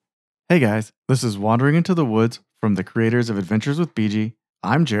Hey guys, this is Wandering into the Woods from the creators of Adventures with BG.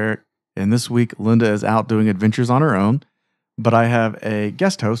 I'm Jarrett, and this week Linda is out doing adventures on her own, but I have a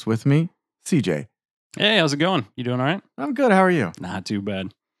guest host with me, CJ. Hey, how's it going? You doing all right? I'm good, how are you? Not too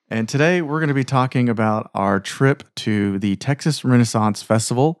bad. And today we're going to be talking about our trip to the Texas Renaissance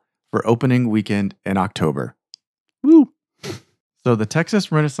Festival for opening weekend in October. Woo! So the Texas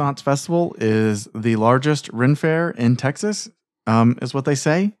Renaissance Festival is the largest Ren Fair in Texas, is what they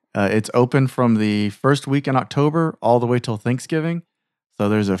say. It's open from the first week in October all the way till Thanksgiving. So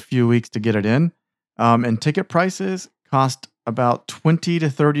there's a few weeks to get it in. And ticket prices cost about $20 to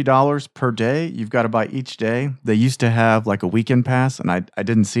 $30 per day. You've got to buy each day. They used to have like a weekend pass, and I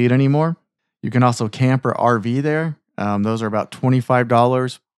didn't see it anymore. You can also camp or RV there. Those are about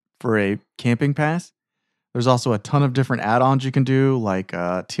 $25 for a camping pass. There's also a ton of different add-ons you can do, like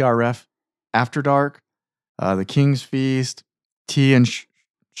TRF After Dark, the King's Feast, tea and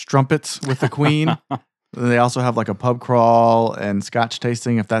strumpets with the Queen. They also have like a pub crawl and scotch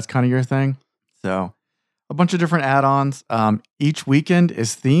tasting if that's kind of your thing. So a bunch of different add-ons. Each weekend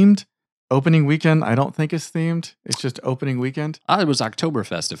is themed. Opening weekend, I don't think is themed. It's just opening weekend. It was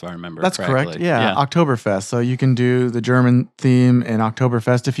Oktoberfest, if I remember That's correctly. correct. Yeah, Oktoberfest. So you can do the German theme in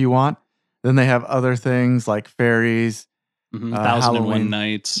Oktoberfest if you want. Then they have other things like fairies, 1001 Halloween.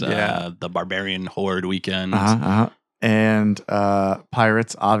 Nights, the Barbarian Horde weekend. And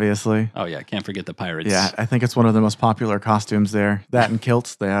pirates, obviously. Oh yeah, can't forget the pirates. Yeah, I think it's one of the most popular costumes there. That and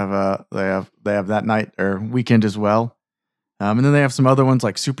kilts. They have that night or weekend as well. And then they have some other ones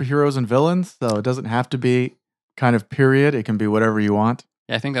like superheroes and villains. So it doesn't have to be kind of period. It can be whatever you want.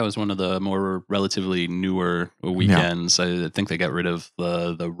 Yeah, I think that was one of the more relatively newer weekends. I think they got rid of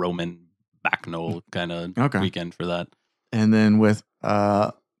the Roman Bacchanal kind of weekend for that. And then with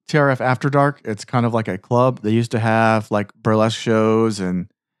TRF After Dark, it's kind of like a club. They used to have like burlesque shows and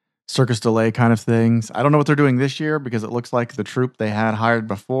Circus Delay kind of things. I don't know what they're doing this year because it looks like the troupe they had hired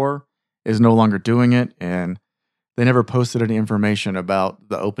before is no longer doing it. And they never posted any information about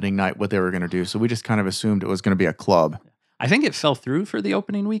the opening night, what they were going to do. So we just kind of assumed it was going to be a club. I think it fell through for the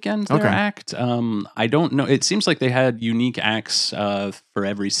opening weekend, their act. I don't know. It seems like they had unique acts for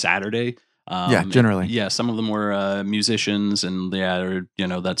every Saturday. Generally. Yeah, some of them were musicians and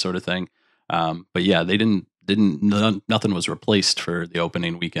that sort of thing. But yeah, they nothing was replaced for the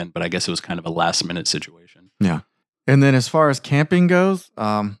opening weekend, but I guess it was kind of a last minute situation. Yeah. And then as far as camping goes,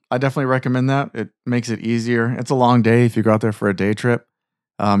 I definitely recommend that. It makes it easier. It's a long day if you go out there for a day trip.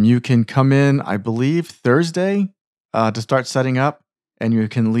 You can come in, I believe, Thursday to start setting up, and you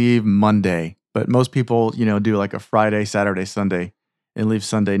can leave Monday. But most people, do like a Friday, Saturday, Sunday, and leave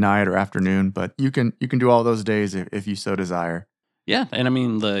Sunday night or afternoon. But you can do all those days if you so desire. Yeah, and I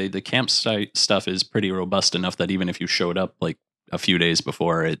mean the campsite stuff is pretty robust enough that even if you showed up like a few days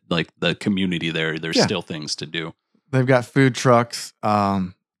before it, like the community there's still things to do. They've got food trucks,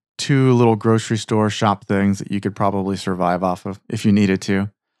 2 little grocery store shop things that you could probably survive off of if you needed to.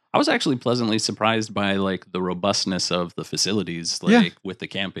 I was actually pleasantly surprised by like the robustness of the facilities, with the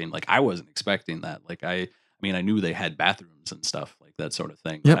camping. Like I wasn't expecting that. Like I knew they had bathrooms and stuff like that sort of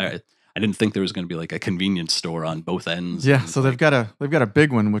thing. Yep. I didn't think there was going to be like a convenience store on both ends. Yeah, so they've got a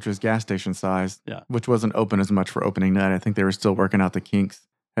big one which was gas station size, which wasn't open as much for opening night. I think they were still working out the kinks.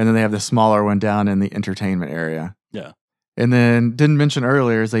 And then they have the smaller one down in the entertainment area. Yeah. And then didn't mention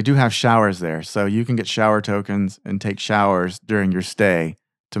earlier is they do have showers there, so you can get shower tokens and take showers during your stay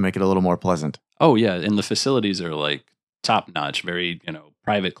to make it a little more pleasant. Oh yeah, and the facilities are like top notch, very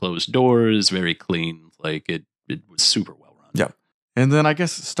private closed doors, very clean. Like it was super well run. Yep. And then I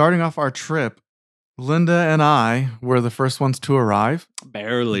guess starting off our trip, Linda and I were the first ones to arrive.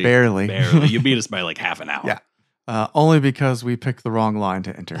 Barely. You beat us by like half an hour. Yeah. Only because we picked the wrong line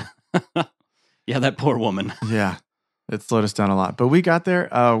to enter. Yeah, that poor woman. Yeah, it slowed us down a lot. But we got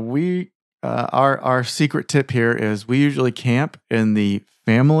there. Our secret tip here is we usually camp in the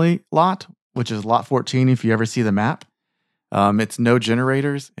family lot, which is lot 14 if you ever see the map. It's no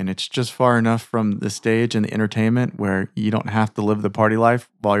generators, and it's just far enough from the stage and the entertainment where you don't have to live the party life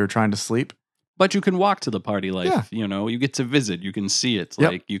while you're trying to sleep. But you can walk to the party life. Yeah. You get to visit. You can see it.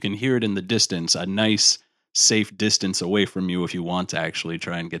 Like you can hear it in the distance, a nice, safe distance away from you if you want to actually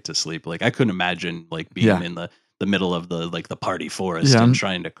try and get to sleep. Like I couldn't imagine like being in the middle of the party forest and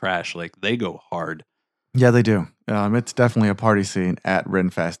trying to crash. Like they go hard. Yeah, they do. It's definitely a party scene at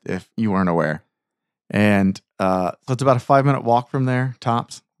Renfest if you weren't aware. And so it's about a 5-minute walk from there,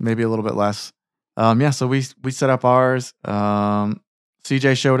 tops, maybe a little bit less. So we set up ours.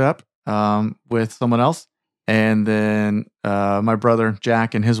 CJ showed up with someone else. And then my brother,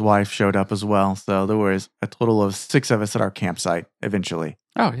 Jack, and his wife showed up as well. So there was a total of 6 of us at our campsite eventually.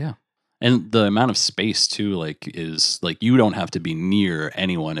 Oh, yeah. And the amount of space too, like, is like you don't have to be near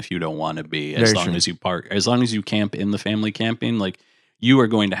anyone if you don't want to be, as long as you park, as long as you camp in the family camping, like you are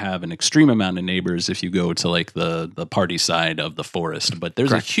going to have an extreme amount of neighbors if you go to like the party side of the forest. But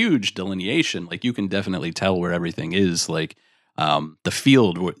there's a huge delineation. Like you can definitely tell where everything is. Like the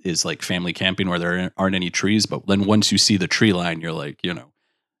field is like family camping where there aren't any trees. But then once you see the tree line, you're like,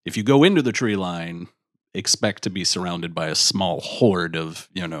 if you go into the tree line, expect to be surrounded by a small horde of,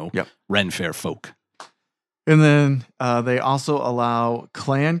 Ren Fair folk. And then they also allow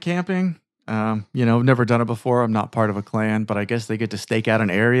clan camping. I've never done it before. I'm not part of a clan, but I guess they get to stake out an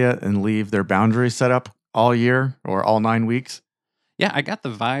area and leave their boundaries set up all year or all 9 weeks. Yeah, I got the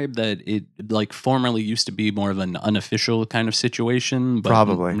vibe that it like formerly used to be more of an unofficial kind of situation, but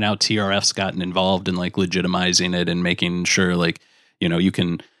probably now TRF's gotten involved in like legitimizing it and making sure like, you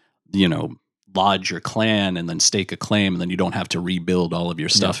can, lodge your clan and then stake a claim, and then you don't have to rebuild all of your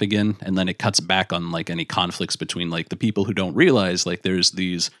stuff again. And then it cuts back on like any conflicts between like the people who don't realize like there's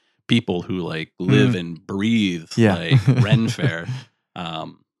these people who like live and breathe like Ren Fair.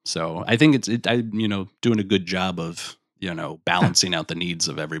 So I think it's doing a good job of balancing out the needs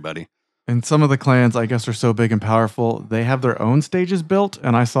of everybody. And some of the clans, I guess, are so big and powerful, they have their own stages built,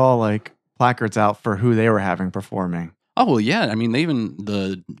 and I saw like placards out for who they were having performing. Oh well, yeah. I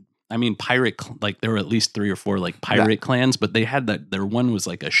mean, pirate, like there were at least 3 or 4 like pirate clans, but they had that. Their one was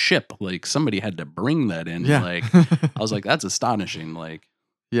like a ship. Like somebody had to bring that in. Yeah. Like I was like, that's astonishing. Like,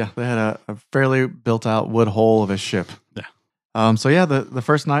 yeah, they had a fairly built out wood hull of a ship. Yeah. So yeah, the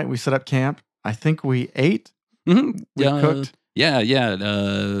first night we set up camp. I think we ate. Mm-hmm. We cooked. Yeah.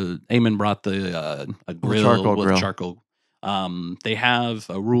 Eamon brought a grill with charcoal. They have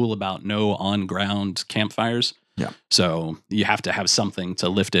a rule about no on ground campfires. Yeah. So you have to have something to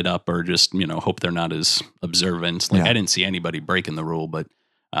lift it up, or just hope they're not as observant. Like I didn't see anybody breaking the rule, but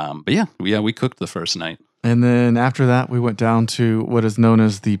yeah, we cooked the first night. And then after that, we went down to what is known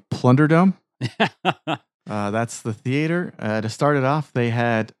as the Plunder Dome. That's the theater. To start it off, they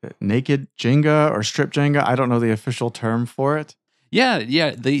had naked Jenga or strip Jenga. I don't know the official term for it. Yeah.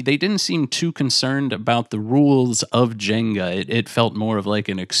 They didn't seem too concerned about the rules of Jenga. It felt more of like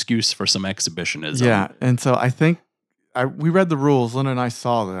an excuse for some exhibitionism. Yeah, and so I think we read the rules. Linda and I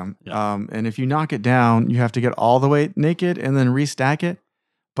saw them. Yeah. And if you knock it down, you have to get all the way naked and then restack it.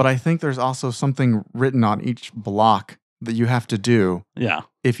 But I think there's also something written on each block that you have to do. Yeah.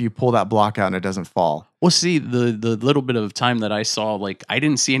 If you pull that block out and it doesn't fall. Well, see, the little bit of time that I saw, like, I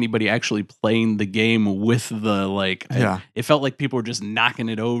didn't see anybody actually playing the game with the, like, it felt like people were just knocking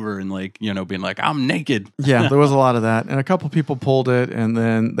it over and, like, being like, I'm naked. Yeah, there was a lot of that. And a couple people pulled it and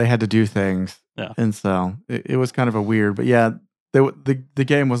then they had to do things. Yeah. And so it was kind of a weird, but yeah, the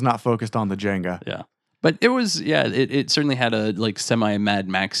game was not focused on the Jenga. Yeah. But it was, it certainly had a like semi-Mad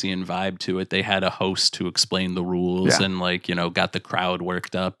Maxian vibe to it. They had a host who explained the rules and like, got the crowd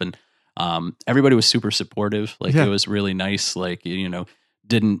worked up, and everybody was super supportive. Like it was really nice. Like,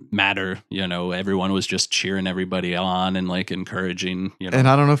 didn't matter, everyone was just cheering everybody on and like encouraging, And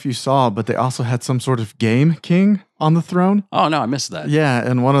I don't know if you saw, but they also had some sort of game king on the throne. Oh no, I missed that. Yeah,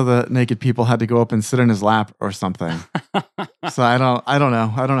 and one of the naked people had to go up and sit in his lap or something. So I don't know.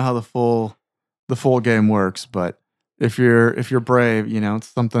 I don't know how the full game works, but if you're brave, it's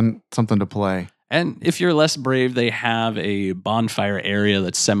something to play. And if you're less brave, they have a bonfire area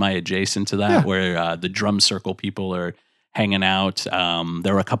that's semi-adjacent to that, where the drum circle people are hanging out.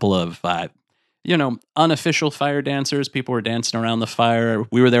 There were a couple of unofficial fire dancers. People were dancing around the fire.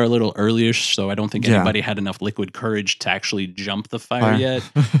 We were there a little earlier, so I don't think anybody had enough liquid courage to actually jump the fire yet.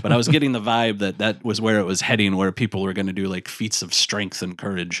 But I was getting the vibe that was where it was heading, where people were going to do like feats of strength and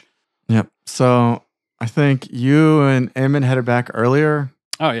courage. Yep. So I think you and Eamon headed back earlier.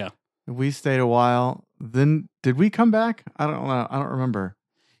 Oh, yeah. We stayed a while. Then did we come back? I don't know. I don't remember.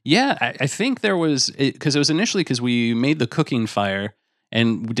 Yeah, I think there was, because it was initially because we made the cooking fire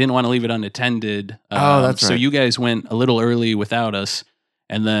and we didn't want to leave it unattended. That's right. So you guys went a little early without us.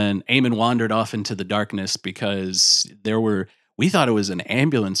 And then Eamon wandered off into the darkness because we thought it was an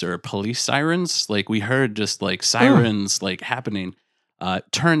ambulance or police sirens. Like we heard just like sirens like happening.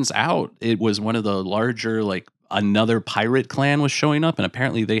 Turns out it was one of the larger, like another pirate clan was showing up, and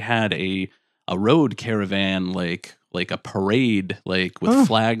apparently they had a road caravan, like a parade, like with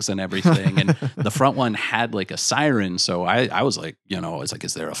flags and everything. And the front one had like a siren. So I was like, I was like,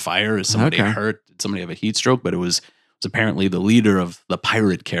 is there a fire? Is somebody hurt? Did somebody have a heat stroke? But it was apparently the leader of the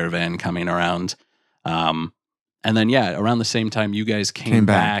pirate caravan coming around. And then, around the same time, you guys came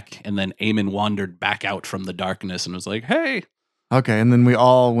back, and then Eamon wandered back out from the darkness and was like, hey. Okay, and then we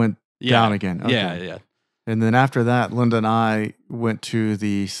all went down again. Okay. Yeah. And then after that, Linda and I went to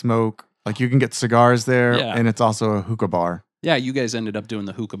the smoke Like you can get cigars there, Yeah. and it's also a hookah bar. Yeah, you guys ended up doing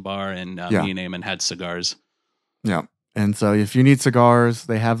the hookah bar, and me and Eamon had cigars. Yeah. And so if you need cigars,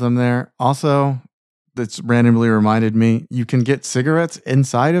 they have them there. Also, that's randomly reminded me, you can get cigarettes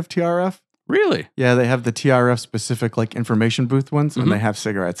inside of TRF. Really? Yeah, they have the TRF specific like information booth ones, and they have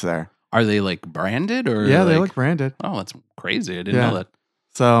cigarettes there. Are they like branded or? Yeah, they look branded. Oh, that's crazy. I didn't know that.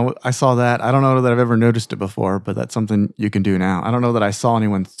 So I saw that. I don't know that I've ever noticed it before, but that's something you can do now. I don't know that I saw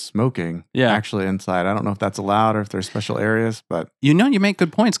anyone smoking actually inside. I don't know if that's allowed or if there's special areas, but you make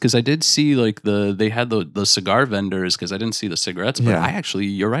good points because I did see like they had the cigar vendors because I didn't see the cigarettes, but I actually,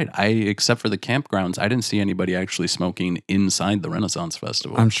 you're right. Except for the campgrounds, I didn't see anybody actually smoking inside the Renaissance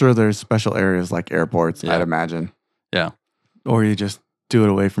Festival. I'm sure there's special areas like airports, I'd imagine. Yeah. Or you just do it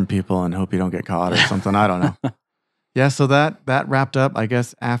away from people and hope you don't get caught or something. I don't know. Yeah, so that wrapped up, I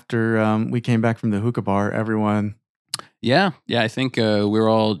guess, after we came back from the hookah bar. Everyone. Yeah, I think we were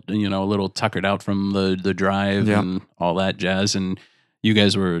all a little tuckered out from the drive and all that jazz, and you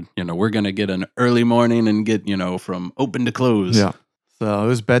guys were we're gonna get an early morning and get from open to close. Yeah, so it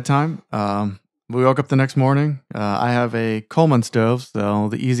was bedtime. We woke up the next morning. I have a Coleman stove, so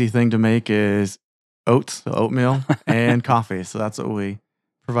the easy thing to make is oatmeal, and coffee. So that's what we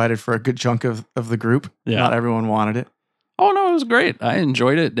provided for a good chunk of the group. Yeah. Not everyone wanted it. Oh, no, it was great. I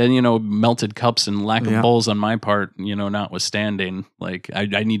enjoyed it. Then, melted cups and lack of bowls on my part, notwithstanding. Like, I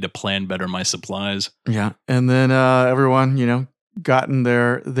need to plan better my supplies. Yeah. And then everyone, got in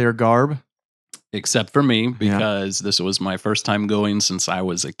their garb. Except for me, because this was my first time going since I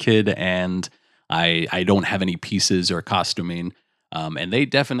was a kid, and I don't have any pieces or costuming. And they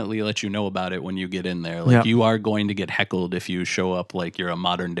definitely let you know about it when you get in there. Like you are going to get heckled if you show up like you're a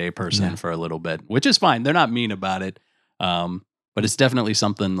modern day person for a little bit, which is fine. They're not mean about it. But it's definitely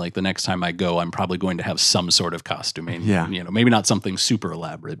something like the next time I go, I'm probably going to have some sort of costuming. Yeah. Maybe not something super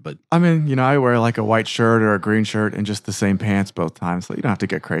elaborate, but I mean, I wear like a white shirt or a green shirt and just the same pants both times. So you don't have to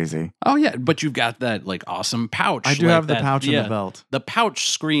get crazy. Oh yeah. But you've got that like awesome pouch. I do have the pouch and the belt. The pouch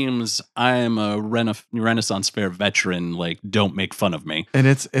screams, I am a Renaissance Fair veteran. Like, don't make fun of me. And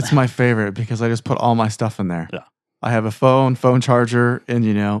it's my favorite because I just put all my stuff in there. Yeah. I have a phone charger, and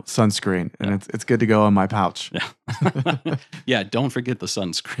sunscreen, and it's good to go in my pouch. Yeah, yeah. Don't forget the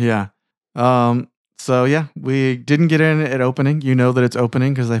sunscreen. Yeah. So yeah, we didn't get in at opening. You know that it's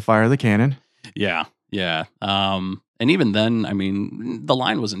opening because they fire the cannon. Yeah. And even then, I mean, the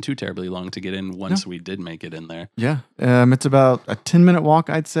line wasn't too terribly long to get in once we did make it in there. Yeah. It's about a 10-minute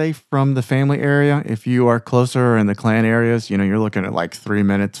walk, I'd say, from the family area. If you are closer in the clan areas, you're looking at like 3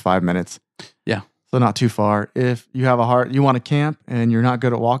 minutes, 5 minutes. Yeah. So not too far. If you have you want to camp and you're not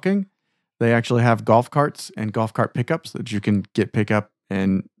good at walking, they actually have golf carts and golf cart pickups that you can get pick up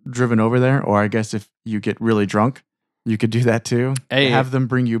and driven over there. Or I guess if you get really drunk, you could do that too. Hey, have them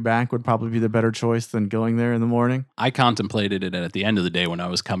bring you back would probably be the better choice than going there in the morning. I contemplated it at the end of the day when I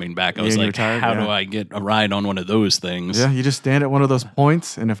was coming back. I was like, how do I get a ride on one of those things? Yeah, you just stand at one of those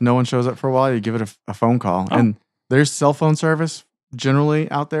points, and if no one shows up for a while, you give it a phone call. Oh. And there's cell phone service generally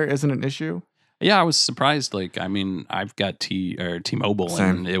out there isn't an issue. Yeah, I was surprised. Like, I mean, I've got T-Mobile,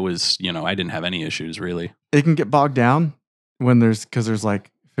 and it was, I didn't have any issues really. It can get bogged down because there's like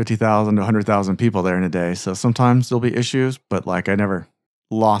 50,000 to 100,000 people there in a day. So sometimes there'll be issues, but like I never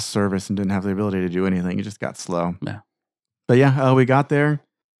lost service and didn't have the ability to do anything. It just got slow. Yeah. But yeah, we got there.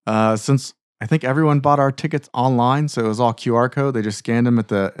 Since I think everyone bought our tickets online, so it was all QR code. They just scanned them at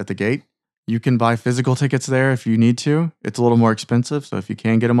the gate. You can buy physical tickets there if you need to. It's a little more expensive, so if you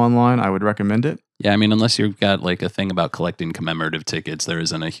can get them online, I would recommend it. Yeah, I mean, unless you've got like a thing about collecting commemorative tickets, there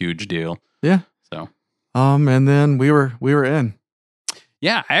isn't a huge deal. Yeah. So. And then we were in.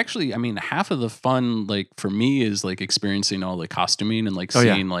 Yeah, I mean, half of the fun, like for me, is like experiencing all the costuming and like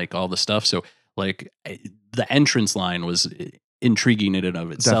seeing like all the stuff. So like the entrance line was intriguing in and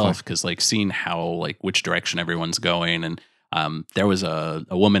of itself because like seeing how like which direction everyone's going, and there was a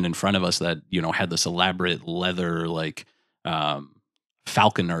woman in front of us that had this elaborate leather like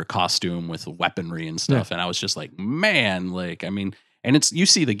falconer costume with weaponry and stuff, and I was just like, man, like I mean. And you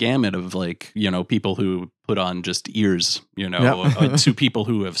see the gamut of like, people who put on just ears, to people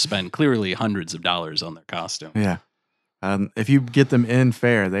who have spent clearly hundreds of dollars on their costume. Yeah. If you get them in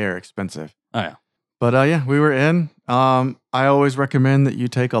fair, they are expensive. Oh, yeah. But yeah, we were in. I always recommend that you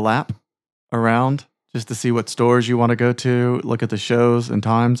take a lap around just to see what stores you want to go to, look at the shows and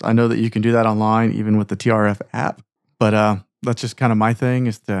times. I know that you can do that online, even with the TRF app. But that's just kind of my thing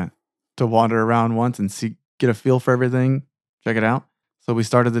is to wander around once and get a feel for everything. Check it out. So we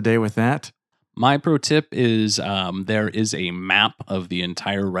started the day with that. My pro tip is there is a map of the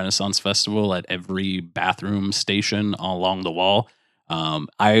entire Renaissance Festival at every bathroom station along the wall.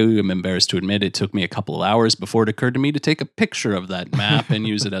 I am embarrassed to admit it took me a couple of hours before it occurred to me to take a picture of that map and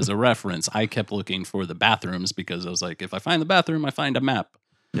use it as a reference. I kept looking for the bathrooms because I was like, if I find the bathroom, I find a map.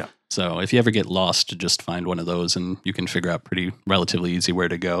 Yeah. So if you ever get lost, just find one of those and you can figure out pretty relatively easy where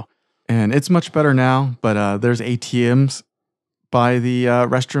to go. And it's much better now, but there's ATMs by the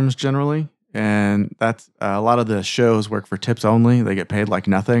restrooms generally. And that's a lot of the shows work for tips only. They get paid like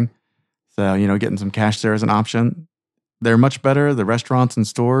nothing. So, getting some cash there is an option. They're much better. The restaurants and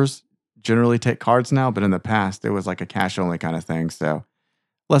stores generally take cards now, but in the past, it was like a cash only kind of thing. So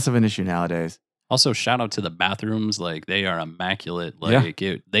less of an issue nowadays. Also, shout out to the bathrooms. Like, they are immaculate. Like,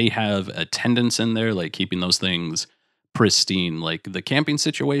 they have attendants in there, like, keeping those things pristine. Like, the camping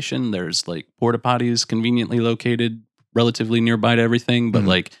situation, there's, like, porta potties conveniently located relatively nearby to everything. But,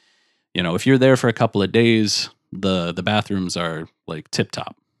 like, if you're there for a couple of days, the bathrooms are, like,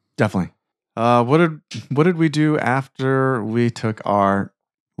 tip-top. Definitely. What did we do after we took our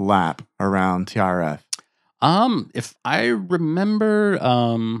lap around TRF? If I remember,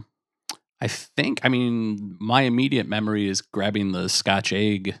 my immediate memory is grabbing the Scotch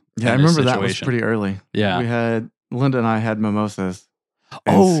egg. Yeah, I remember that was pretty early. Yeah. Linda and I had mimosas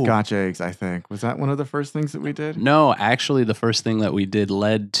and Scotch eggs, I think. Was that one of the first things that we did? No, actually, the first thing that we did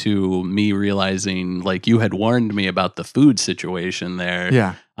led to me realizing, like, you had warned me about the food situation there.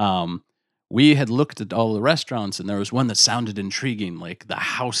 Yeah. We had looked at all the restaurants, and there was one that sounded intriguing, like the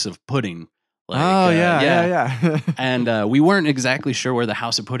House of Pudding. Like, yeah. And we weren't exactly sure where the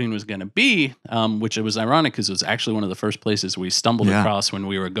House of Pudding was going to be, which it was ironic because it was actually one of the first places we stumbled across when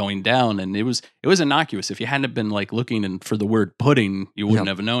we were going down, and it was innocuous. If you hadn't been like looking for the word pudding, you wouldn't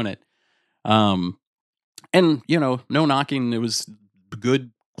have known it. And no knocking, it was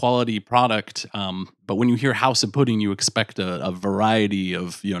good quality product. But when you hear House of Pudding, you expect a variety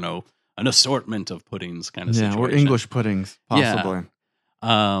of an assortment of puddings kind of situation. Yeah, or English puddings, possibly.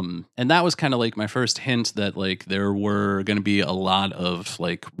 Yeah. And that was kind of like my first hint that like there were going to be a lot of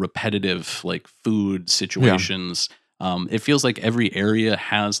like repetitive like food situations. It feels like every area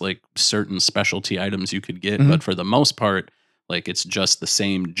has like certain specialty items you could get, but for the most part, like it's just the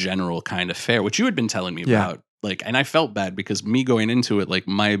same general kind of fare, which you had been telling me about. Like, and I felt bad because me going into it, like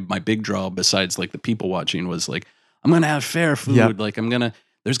my big draw besides like the people watching was like, I'm going to have fair food. Yep. Like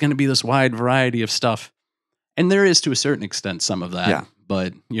there's going to be this wide variety of stuff. And there is to a certain extent some of that. Yeah.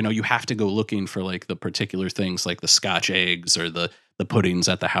 But, you have to go looking for like the particular things like the Scotch eggs or the puddings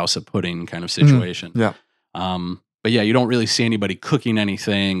at the House of Pudding kind of situation. Yeah. But yeah, you don't really see anybody cooking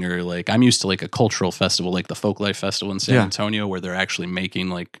anything or like I'm used to like a cultural festival like the Folklife Festival in San Antonio where they're actually making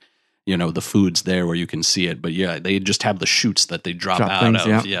like, the foods there where you can see it. But yeah, they just have the chutes that they drop out things,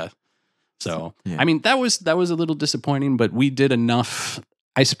 of. Yeah. So, I mean, that was a little disappointing, but we did enough.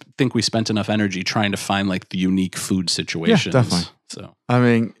 I think we spent enough energy trying to find like the unique food situations. Yeah, definitely. So, I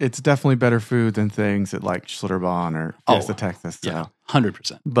mean, it's definitely better food than things at like Schlitterbahn or Fiesta Texas. So. Yeah,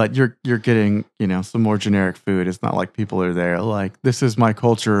 100%. But you're getting, some more generic food. It's not like people are there like, this is my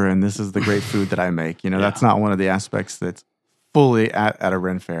culture and this is the great food that I make. That's not one of the aspects that's fully at a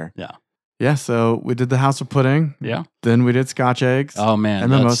Ren Fair. Yeah. Yeah, so we did the House of Pudding. Yeah. Then we did Scotch eggs. Oh, man.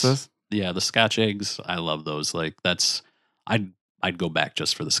 And mimosas. Yeah, the Scotch eggs, I love those. Like, I'd go back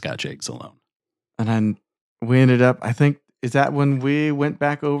just for the Scotch eggs alone. And then we ended up, I think, is that when we went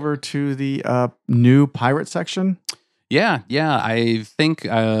back over to the new pirate section? Yeah. I think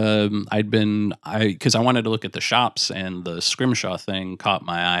because I wanted to look at the shops and the Scrimshaw thing caught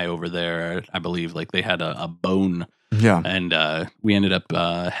my eye over there. I believe like they had a bone. Yeah. And we ended up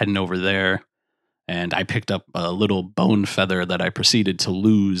heading over there. And I picked up a little bone feather that I proceeded to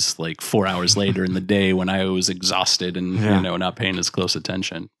lose like 4 hours later in the day when I was exhausted and not paying as close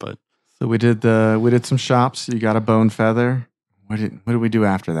attention. But so we did some shops. You got a bone feather. What did we do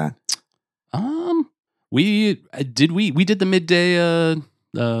after that? We did the midday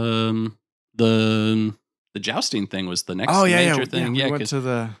the jousting thing was the next major thing. We went to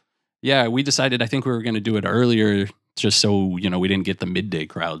the we decided I think we were going to do it earlier. Just so, we didn't get the midday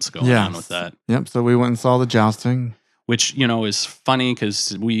crowds going on with that. Yep. So we went and saw the jousting. Which, is funny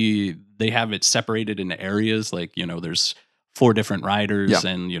because they have it separated into areas. Like, there's 4 different riders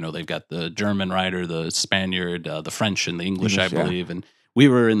and, they've got the German rider, the Spaniard, the French and the English, I believe. And we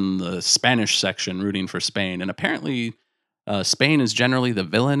were in the Spanish section rooting for Spain. And apparently Spain is generally the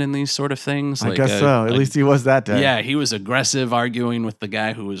villain in these sort of things. I guess so. At least he was that day. Yeah, he was aggressive, arguing with the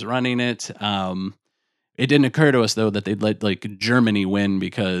guy who was running it. It didn't occur to us, though, that they'd let like Germany win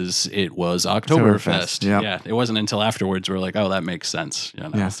because it was Oktoberfest. Yeah, it wasn't until afterwards we're like, oh, that makes sense.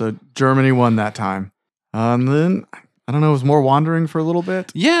 Yeah, so Germany won that time. And then I don't know, it was more wandering for a little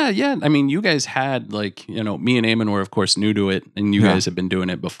bit. Yeah. I mean, you guys had like, me and Eamon were of course new to it, and you guys have been doing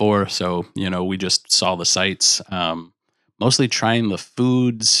it before. So, we just saw the sights, mostly trying the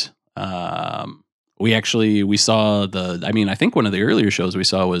foods. We saw I think one of the earlier shows we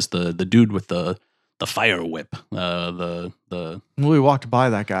saw was the dude with the fire whip. We walked by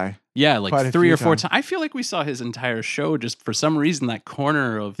that guy. Yeah, like 3 or 4 times. I feel like we saw his entire show. Just for some reason, that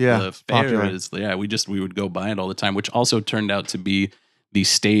corner of the fair is we would go by it all the time, which also turned out to be the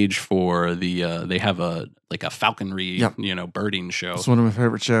stage for they have a falconry, birding show. It's one of my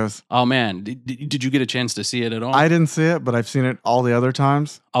favorite shows. Oh man, did you get a chance to see it at all? I didn't see it, but I've seen it all the other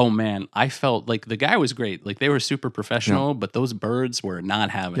times. Oh man, I felt like the guy was great. Like they were super professional, but those birds were not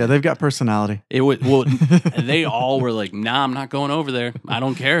having it. Yeah, they've got personality. They all were like, nah, I'm not going over there. I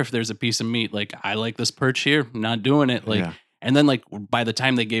don't care if there's a piece of meat. Like I like this perch here, I'm not doing it. And then like by the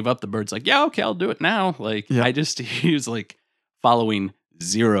time they gave up, the bird's like, yeah, okay, I'll do it now. Like he was like following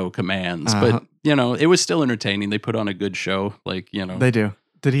zero commands, but it was still entertaining. They put on a good show, They do.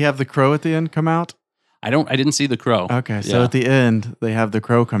 Did he have the crow at the end come out? I didn't see the crow. Okay, so at the end they have the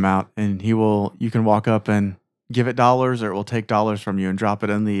crow come out, and you can walk up and give it dollars, or it will take dollars from you and drop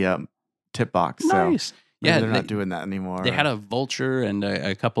it in the tip box. Nice. So they're not doing that anymore. They had a vulture and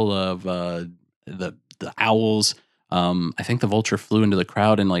a couple of the owls. I think the vulture flew into the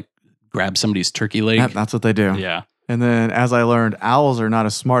crowd and like grabbed somebody's turkey leg. That's what they do. Yeah. And then, as I learned, owls are not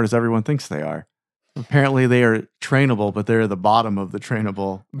as smart as everyone thinks they are. Apparently, they are trainable, but they're the bottom of the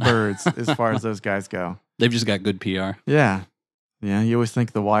trainable birds as far as those guys go. They've just got good PR. Yeah. You always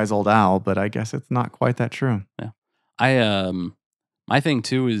think the wise old owl, but I guess it's not quite that true. Yeah. My thing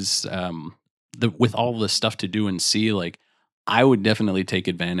too is with all the stuff to do and see, like I would definitely take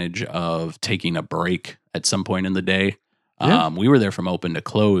advantage of taking a break at some point in the day. Yeah. We were there from open to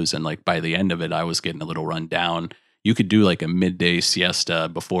close, and like by the end of it, I was getting a little run down. You could do like a midday siesta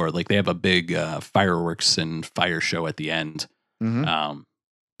before, like they have a big fireworks and fire show at the end. Mm-hmm.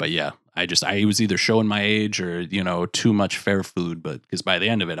 But yeah, I was either showing my age or, too much fair food, but because by the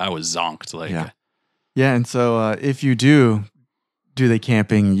end of it, I was zonked. Yeah. And so if you do the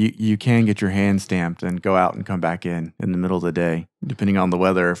camping, you can get your hand stamped and go out and come back in the middle of the day, depending on the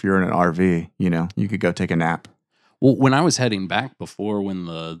weather. If you're in an RV, you could go take a nap. Well, when I was heading back before, when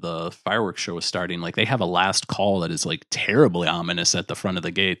the fireworks show was starting, like they have a last call that is like terribly ominous at the front of the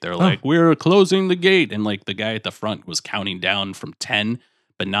gate. They're like, "We're closing the gate," and like the guy at the front was counting down from 10,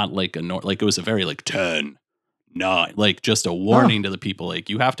 but not like it was a very like 10, 9, like just a warning to the people, like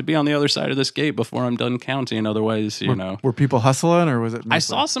you have to be on the other side of this gate before I'm done counting, otherwise, Were people hustling, or was it? I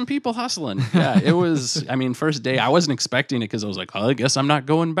saw some people hustling. Yeah, it was. I mean, first day I wasn't expecting it because I was like, I guess I'm not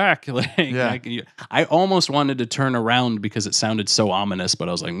going back. I almost wanted to turn around because it sounded so ominous, but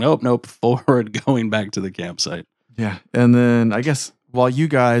I was like, nope, forward, going back to the campsite. Yeah, and then I guess while you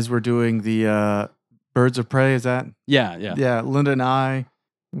guys were doing the Birds of Prey, is that? Yeah. Linda and I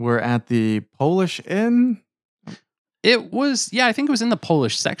were at the Polish Inn. It was, I think it was in the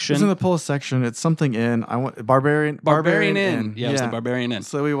Polish section. It was in the Polish section. It's something in Barbarian Inn. Yeah, it was the Barbarian Inn.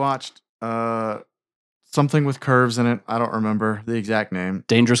 So we watched something with curves in it. I don't remember the exact name.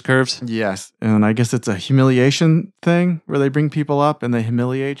 Dangerous Curves? Yes. And I guess it's a humiliation thing where they bring people up and they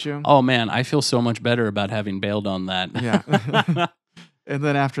humiliate you. Oh man, I feel so much better about having bailed on that. Yeah. And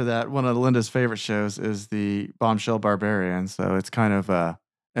then after that, one of Linda's favorite shows is the Bombshell Barbarian. So it's kind of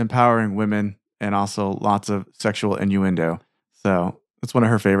empowering women and also lots of sexual innuendo. So it's one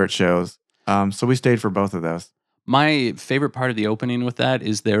of her favorite shows. So we stayed for both of those. My favorite part of the opening with that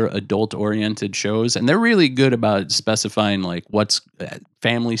is their adult-oriented shows, and they're really good about specifying like what's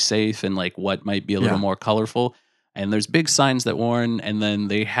family safe and like what might be a little more colorful. And there's big signs that warn, and then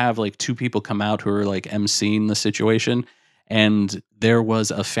they have like 2 people come out who are like emceeing the situation. And there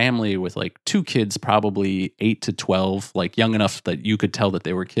was a family with like 2 kids, probably 8 to 12, like young enough that you could tell that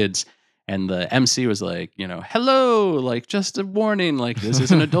they were kids. And the MC was like, hello, like just a warning, like this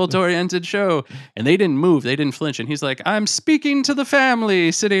is an adult-oriented show. And they didn't move, they didn't flinch. And he's like, I'm speaking to the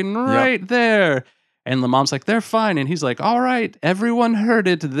family sitting right there. And the mom's like, they're fine. And he's like, all right, everyone heard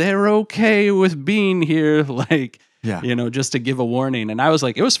it. They're okay with being here. Like, just to give a warning. And I was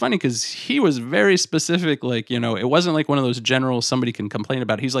like, it was funny because he was very specific. Like, it wasn't like one of those general somebody can complain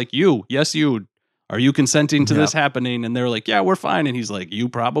about. He's like, yes, you. Are you consenting to this happening? And they're like, yeah, we're fine. And he's like, you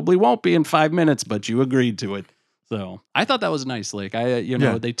probably won't be in 5 minutes, but you agreed to it. So I thought that was nice. Like,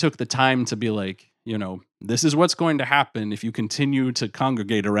 they took the time to be like, this is what's going to happen if you continue to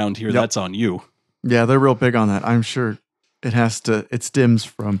congregate around here. That's on you. Yeah, they're real big on that. I'm sure It stems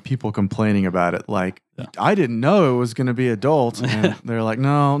from people complaining about it. Like, I didn't know it was going to be adult. And they're like,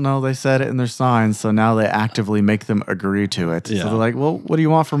 no, they said it in their signs. So now they actively make them agree to it. Yeah. So they're like, well, what do you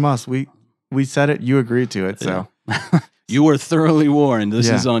want from us? We said it, you agreed to it. So you were thoroughly warned. This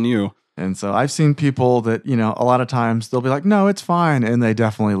is on you. And so I've seen people that, a lot of times they'll be like, no, it's fine. And they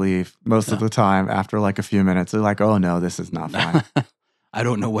definitely leave most of the time after like a few minutes. They're like, oh, no, this is not fine. I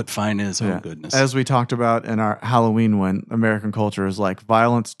don't know what fine is. Oh, goodness. As we talked about in our Halloween one, American culture is like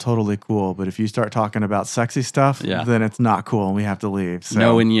violence, totally cool. But if you start talking about sexy stuff, then it's not cool and we have to leave. So,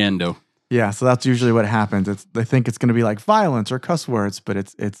 no innuendo. Yeah, so that's usually what happens. They think it's going to be like violence or cuss words, but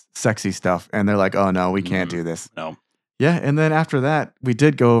it's sexy stuff. And they're like, oh, no, we can't do this. No. Yeah, and then after that, we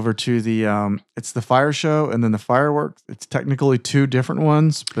did go over to the, it's the fire show and then the fireworks. It's technically two different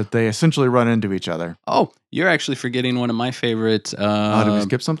ones, but they essentially run into each other. Oh, you're actually forgetting one of my favorites. Did we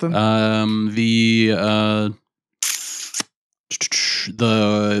skip something? The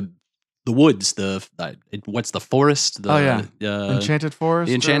woods, what's the forest? Enchanted Forest?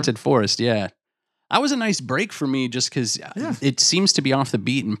 The Enchanted Forest, yeah. That was a nice break for me just because it seems to be off the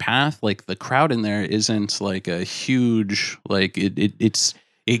beaten path. Like the crowd in there isn't like a huge, like it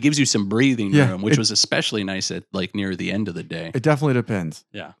gives you some breathing room, which was especially nice at like near the end of the day. It definitely depends.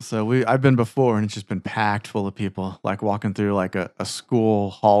 Yeah. So I've been before and it's just been packed full of people, like walking through like a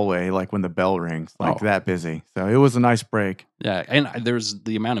school hallway, like when the bell rings, like that busy. So it was a nice break. Yeah. And there's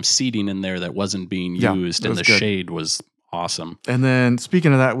the amount of seating in there that wasn't being used and the shade was awesome. And then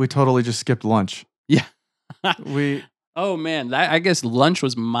speaking of that, we totally just skipped lunch. Yeah. Oh man, I guess lunch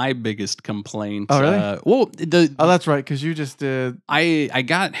was my biggest complaint. Oh really? That's right, because you just did.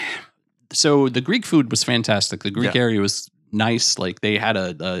 So the Greek food was fantastic. The Greek area was nice. Like they had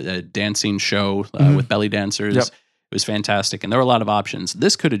a dancing show with belly dancers. Yep. It was fantastic, and there were a lot of options.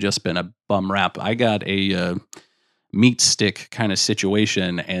 This could have just been a bum wrap. I got a meat stick kind of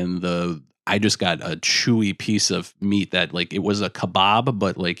situation, and I just got a chewy piece of meat that like it was a kebab,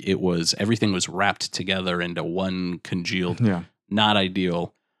 but like everything was wrapped together into one congealed. Yeah. Not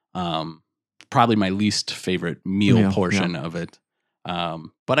ideal. Probably my least favorite meal portion of it.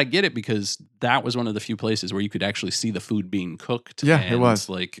 But I get it because that was one of the few places where you could actually see the food being cooked. Yeah, it was.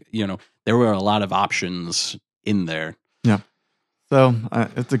 Like, there were a lot of options in there. Yeah. So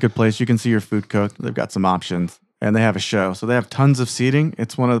it's a good place. You can see your food cooked. They've got some options. And they have a show. So they have tons of seating.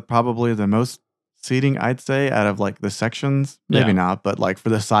 It's one of probably the most seating, I'd say, out of like the sections. Maybe not, but like for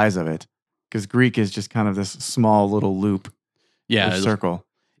the size of it. Because Greek is just kind of this small little loop. Yeah. Circle.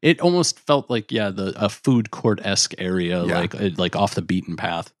 It almost felt like, a food court-esque area, like off the beaten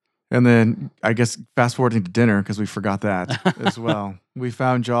path. And then I guess fast forwarding to dinner, because we forgot that as well. We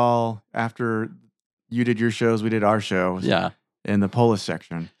found y'all after you did your shows, we did our shows. Yeah. In the Polish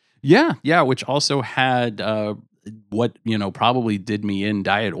section. Yeah, which also had what probably did me in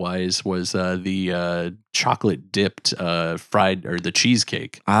diet wise was the chocolate dipped fried or the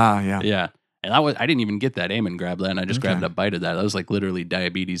cheesecake. Yeah. And I didn't even get that. Eamon grabbed that, and I just grabbed a bite of that. That was like literally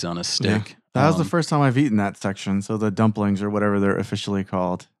diabetes on a stick. Yeah. That was the first time I've eaten that section. So the dumplings or whatever they're officially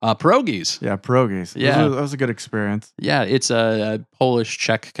called. Pierogies. Yeah, pierogies. Yeah, that was a good experience. Yeah, it's a Polish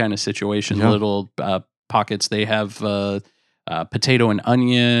Czech kind of situation. Yeah. Little pockets. They have. Potato and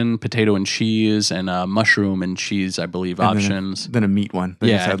onion, potato and cheese, and mushroom and cheese, I believe, options. Then a meat one. Then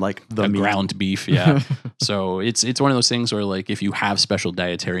you said like the meat. Ground beef, yeah. So it's one of those things where like if you have special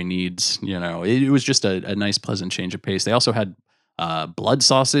dietary needs, it was just a nice, pleasant change of pace. They also had blood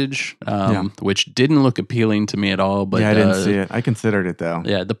sausage, which didn't look appealing to me at all. But I didn't see it. I considered it though.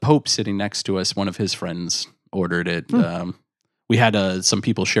 Yeah, the Pope sitting next to us, one of his friends ordered it. We had some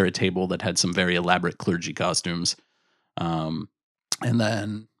people share a table that had some very elaborate clergy costumes. And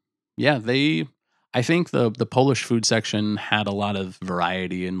then, I think the Polish food section had a lot of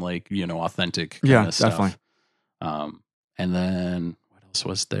variety and like, authentic kind of stuff. Definitely. And then what else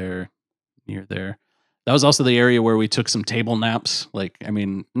was there near there? That was also the area where we took some table naps. Like, I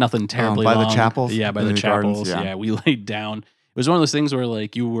mean, nothing terribly by long. The chapels? Yeah, by the chapels. Yeah, we laid down. It was one of those things where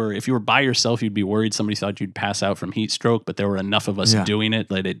like if you were by yourself, you'd be worried somebody thought you'd pass out from heat stroke, but there were enough of us doing it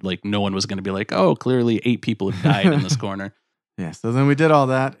that no one was going to be like, oh, clearly 8 people have died in this corner. Yeah. So then we did all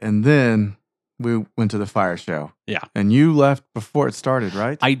that, and then we went to the fire show. Yeah. And you left before it started,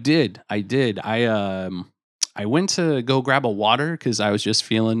 right? I did. I went to go grab a water because I was just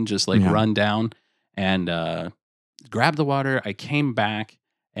feeling run down, and grabbed the water. I came back.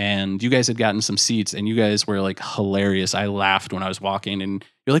 And you guys had gotten some seats, and you guys were like hilarious. I laughed when I was walking, and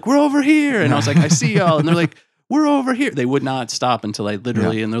you're like, "We're over here," and I was like, "I see y'all," and they're like, "We're over here." They would not stop until I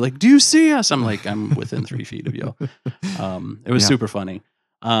literally, and they're like, "Do you see us?" I'm like, "I'm within 3 feet of y'all." It was super funny.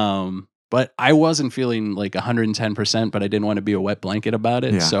 But I wasn't feeling like 110%, but I didn't want to be a wet blanket about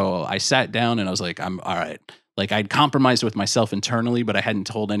it. Yeah. So I sat down and I was like, I'm all right. Like I'd compromised with myself internally, but I hadn't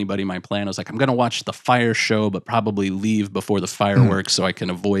told anybody my plan. I was like, I'm going to watch the fire show, but probably leave before the fireworks so I can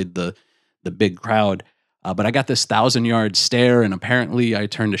avoid the big crowd. But I got this 1,000-yard stare, and apparently I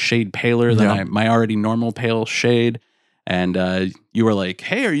turned a shade paler than my already normal pale shade. And you were like,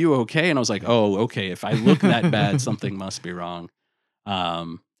 hey, are you okay? And I was like, oh, okay. If I look that bad, something must be wrong.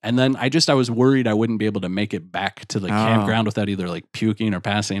 And then I was worried I wouldn't be able to make it back to the campground without either like puking or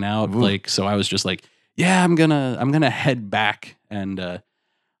passing out. Ooh. Like, so I was just like, yeah, I'm gonna head back. And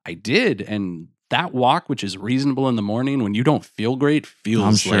I did. And that walk, which is reasonable in the morning when you don't feel great,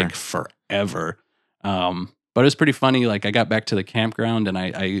 feels like forever. But it was pretty funny. Like I got back to the campground and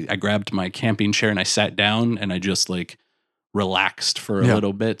I grabbed my camping chair and I sat down and I just like relaxed for a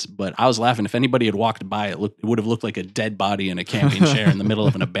little bit. But I was laughing. If anybody had walked by, it would have looked like a dead body in a camping chair in the middle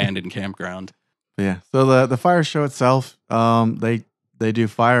of an abandoned campground. Yeah. So the fire show itself, they do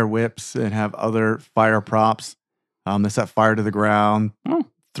fire whips and have other fire props. They set fire to the ground,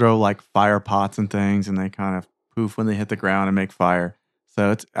 throw like fire pots and things, and they kind of poof when they hit the ground and make fire.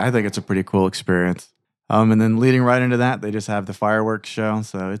 So I think it's a pretty cool experience. And then leading right into that, they just have the fireworks show.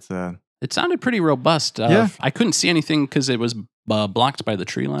 So it sounded pretty robust. I couldn't see anything because it was blocked by the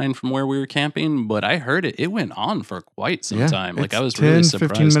tree line from where we were camping, but I heard it. It went on for quite some time. Like I was 10, really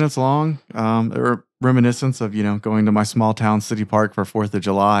surprised. 15 minutes long. Reminiscence of, going to my small town city park for 4th of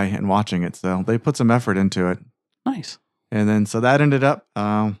July and watching it. So they put some effort into it. Nice. And then, so that ended up,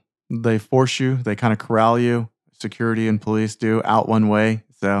 they force you, they kind of corral you, security and police do, out one way.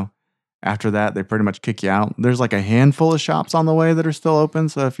 So after that, they pretty much kick you out. There's like a handful of shops on the way that are still open.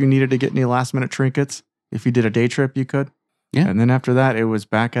 So if you needed to get any last minute trinkets, if you did a day trip, you could. Yeah. And then after that, it was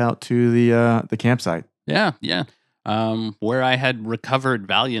back out to the campsite. Yeah. Yeah. Where I had recovered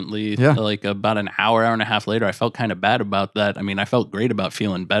valiantly, like about an hour and a half later, I felt kind of bad about that. I mean, I felt great about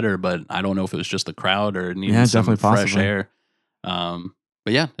feeling better, but I don't know if it was just the crowd or needing some fresh air.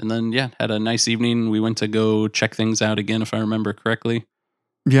 But yeah, and then had a nice evening. We went to go check things out again, if I remember correctly.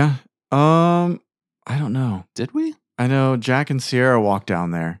 Yeah. I don't know. Did we? I know Jack and Sierra walked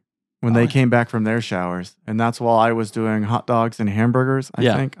down there when they came back from their showers, and that's while I was doing hot dogs and hamburgers. I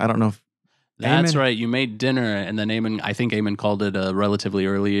think. I don't know if that's right. You made dinner, and then I think Eamon called it a relatively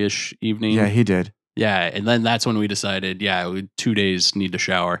early-ish evening. Yeah, he did. Yeah, and then that's when we decided, 2 days need to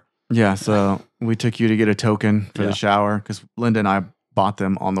shower. Yeah, so we took you to get a token for the shower because Linda and I bought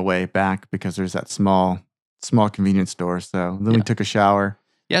them on the way back because there's that small convenience store. So then we took a shower.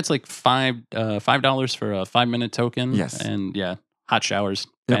 Yeah, it's like $5 for a 5-minute token. Yes, and hot showers,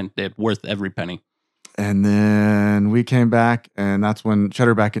 and they're worth every penny. And then we came back, and that's when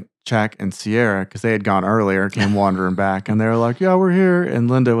Cheddarback, Jack, and Sierra, because they had gone earlier, came wandering back, and they were like, "Yeah, we're here."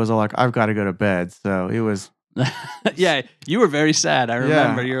 And Linda was all like, "I've got to go to bed." So it was. Yeah, you were very sad. I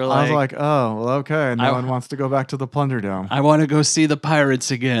remember you were like, I was like, "Oh, well, okay." No one wants to go back to the Plunder Dome. I want to go see the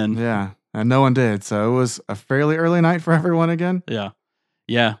pirates again. Yeah, and no one did. So it was a fairly early night for everyone again. Yeah.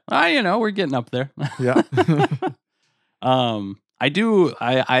 We're getting up there. Yeah.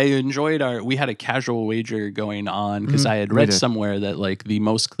 I enjoyed we had a casual wager going on because I had read somewhere that like the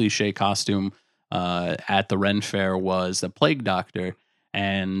most cliche costume at the Ren Fair was the Plague Doctor.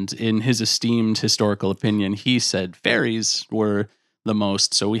 And in his esteemed historical opinion, he said fairies were the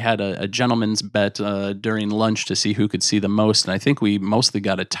most. So we had a gentleman's bet during lunch to see who could see the most. And I think we mostly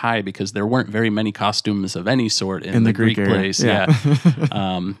got a tie because there weren't very many costumes of any sort in the Greek place. Yeah.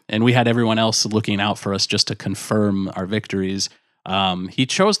 And we had everyone else looking out for us just to confirm our victories. He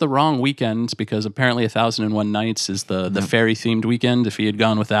chose the wrong weekend because apparently 1001 Nights is the fairy themed weekend. If he had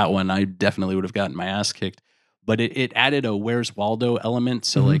gone with that one, I definitely would have gotten my ass kicked. But it added a Where's Waldo element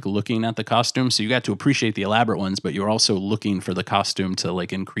to like looking at the costume. So you got to appreciate the elaborate ones, but you're also looking for the costume to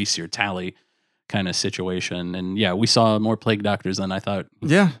like increase your tally kind of situation. And we saw more Plague Doctors than I thought.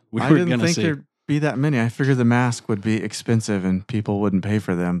 Yeah. We were going to see. There'd be that many. I figured the mask would be expensive and people wouldn't pay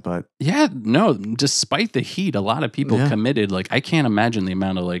for them, but despite the heat, a lot of people committed. Like I can't imagine the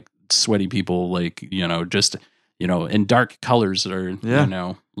amount of like sweaty people, like, just, in dark colors or,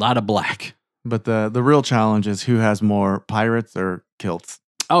 a lot of black. But the real challenge is who has more pirates or kilts.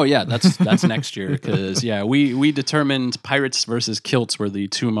 Oh yeah, that's next year because we determined pirates versus kilts were the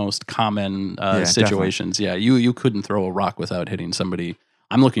two most common situations. Definitely. Yeah, you couldn't throw a rock without hitting somebody.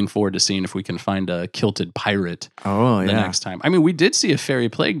 I'm looking forward to seeing if we can find a kilted pirate the next time. I mean, we did see a fairy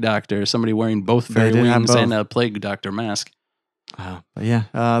Plague Doctor, somebody wearing both fairy wings and a Plague Doctor mask.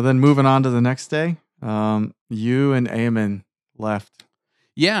 Then moving on to the next day, you and Eamon left.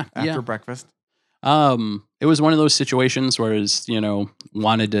 Yeah. After breakfast. It was one of those situations where it's,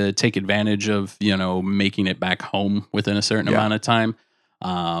 wanted to take advantage of, making it back home within a certain amount of time.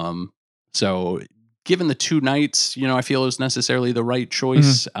 So given the 2 nights, I feel it was necessarily the right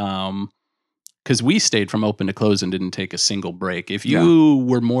choice. Because we stayed from open to close and didn't take a single break. If you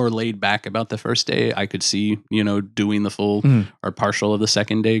were more laid back about the first day, I could see, doing the full or partial of the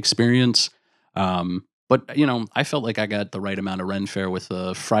second day experience. But, I felt like I got the right amount of Ren Fair with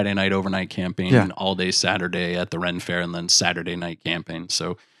the Friday night overnight camping, all day Saturday at the Ren Fair, and then Saturday night camping.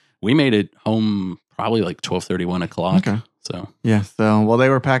 So we made it home probably like 12:30, 1 o'clock. Okay. So so while they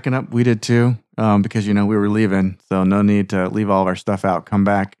were packing up, we did too, because we were leaving, so no need to leave all of our stuff out. Come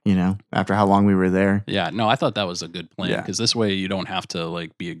back, after how long we were there. Yeah, no, I thought that was a good plan because this way you don't have to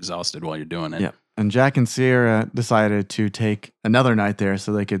like be exhausted while you're doing it. Yeah, and Jack and Sierra decided to take another night there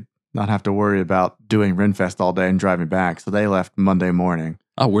so they could not have to worry about doing Renfest all day and driving back. So they left Monday morning.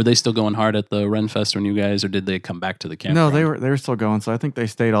 Oh, were they still going hard at the Renfest when you guys, or did they come back to the campground? No, they were still going. So I think they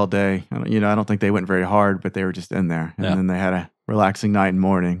stayed all day. I don't think they went very hard, but they were just in there. And then they had a relaxing night and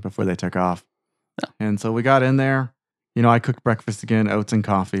morning before they took off. Yeah. And so we got in there. I cooked breakfast again, oats and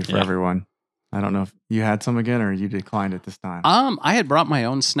coffee for everyone. I don't know if you had some again or you declined it this time. I had brought my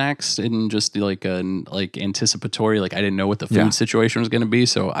own snacks in just like anticipatory, like I didn't know what the food situation was going to be,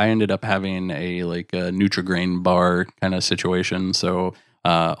 so I ended up having a Nutri-Grain bar kind of situation. So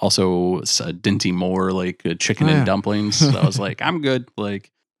also Dinty Moore chicken and dumplings. So I was like, I'm good.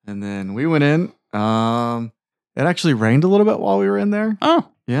 And then we went in. It actually rained a little bit while we were in there. Oh,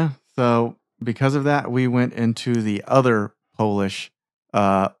 yeah. So because of that, we went into the other Polish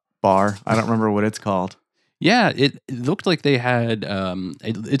bar. I don't remember what it's called. Yeah, it looked like they had.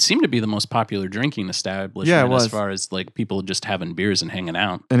 It seemed to be the most popular drinking establishment. Yeah, it was. As far as people just having beers and hanging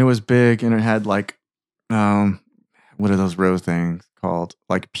out. And it was big, and it had what are those row things called?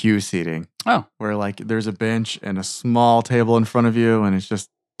 Like pew seating. Oh, where there's a bench and a small table in front of you, and it's just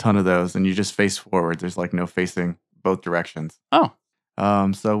a ton of those, and you just face forward. There's no facing both directions. Oh,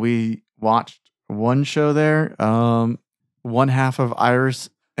 so we watched one show there. One half of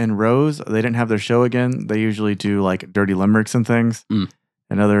Iris and Rose, they didn't have their show again. They usually do dirty limericks and things.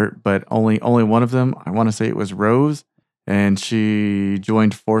 But only one of them, I want to say it was Rose, and she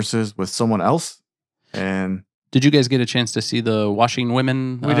joined forces with someone else. And did you guys get a chance to see the Washing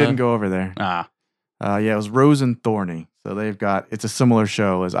Women? We didn't go over there. It was Rose and Thorny. So it's a similar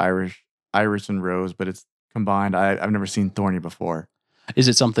show as Iris and Rose, but it's combined. I've never seen Thorny before. Is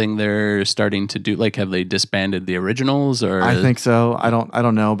it something they're starting to do? Have they disbanded the originals? Or I think so. I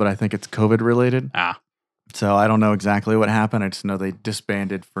don't know, but I think it's COVID related. So I don't know exactly what happened. I just know they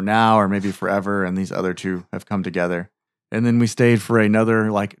disbanded for now or maybe forever, and these other two have come together. And then we stayed for another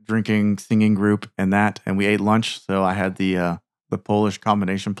drinking, singing group and we ate lunch. So I had the Polish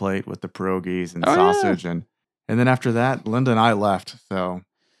combination plate with the pierogies and sausage, and then after that, Linda and I left. So.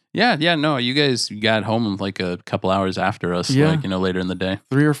 Yeah, no, you guys got home a couple hours after us, later in the day.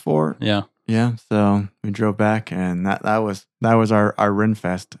 3 or 4. Yeah. Yeah, so we drove back, and that was our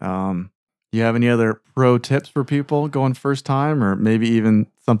Renfest. You have any other pro tips for people going first time, or maybe even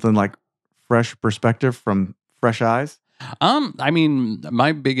something like fresh perspective from fresh eyes? I mean,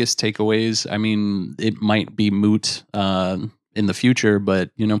 my biggest takeaways, it might be moot in the future, but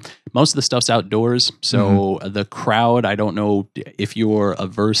most of the stuff's outdoors, so the crowd, I don't know if you're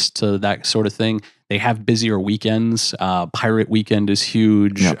averse to that sort of thing. They have busier weekends. Pirate Weekend is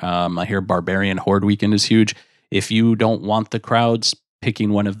huge. Yep. I hear Barbarian Horde Weekend is huge. If you don't want the crowds,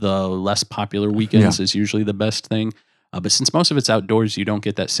 picking one of the less popular weekends is usually the best thing. But since most of it's outdoors, you don't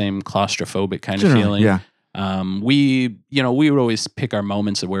get that same claustrophobic kind of feeling. Yeah. We would always pick our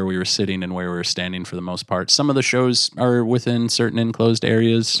moments of where we were sitting and where we were standing for the most part. Some of the shows are within certain enclosed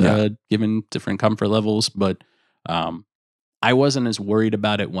areas, given different comfort levels, but I wasn't as worried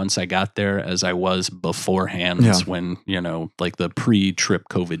about it once I got there as I was beforehand when, the pre-trip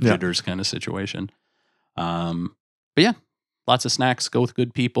COVID jitters kind of situation. But yeah, lots of snacks, go with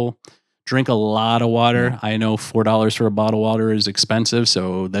good people. Drink a lot of water. Yeah. I know $4 for a bottle of water is expensive,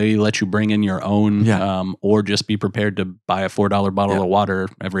 so they let you bring in your own, or just be prepared to buy a $4 bottle of water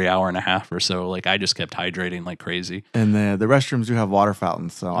every hour and a half or so. I just kept hydrating like crazy. And the restrooms do have water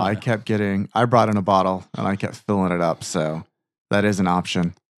fountains, so I brought in a bottle and I kept filling it up. So that is an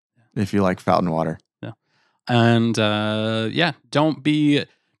option if you like fountain water. Yeah, and don't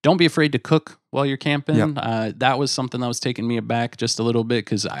be afraid to cook while you're camping. Yep. That was something that was taking me aback just a little bit,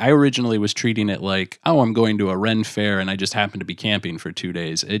 because I originally was treating it like, I'm going to a Ren Fair and I just happened to be camping for 2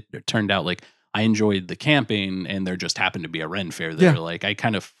 days. It turned out I enjoyed the camping and there just happened to be a Ren Fair there. Yeah. I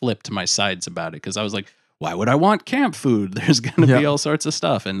kind of flipped my sides about it, because I was like, why would I want camp food? There's going to be all sorts of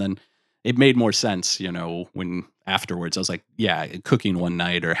stuff. And then it made more sense, when afterwards I was like, yeah, cooking one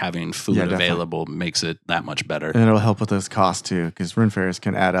night or having food available makes it that much better. And it'll help with those costs too, because Ren fairs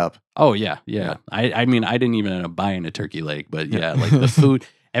can add up. Oh, yeah. I mean, I didn't even end up buying a turkey leg, but like the food,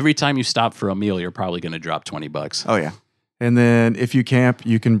 every time you stop for a meal, you're probably going to drop $20. Oh, yeah. And then if you camp,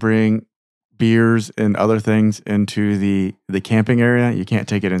 you can bring beers and other things into the camping area. You can't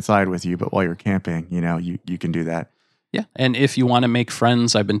take it inside with you, but while you're camping, you can do that. Yeah. And if you want to make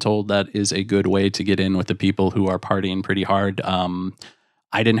friends, I've been told that is a good way to get in with the people who are partying pretty hard.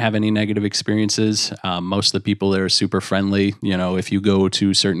 I didn't have any negative experiences. Most of the people there are super friendly. If you go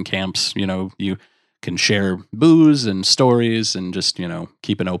to certain camps, you can share booze and stories and just,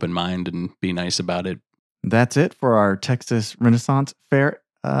 keep an open mind and be nice about it. That's it for our Texas Renaissance Fair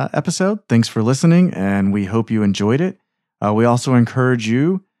episode. Thanks for listening, and we hope you enjoyed it. We also encourage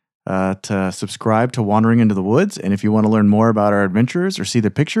you to subscribe to Wandering into the Woods. And if you want to learn more about our adventures or see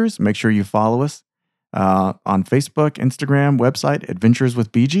the pictures, make sure you follow us on Facebook, Instagram, website, Adventures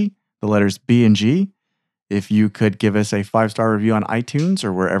with BG, the letters B and G. If you could give us a 5-star review on iTunes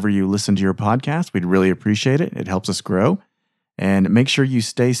or wherever you listen to your podcast, we'd really appreciate it. It helps us grow. And make sure you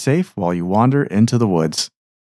stay safe while you wander into the woods.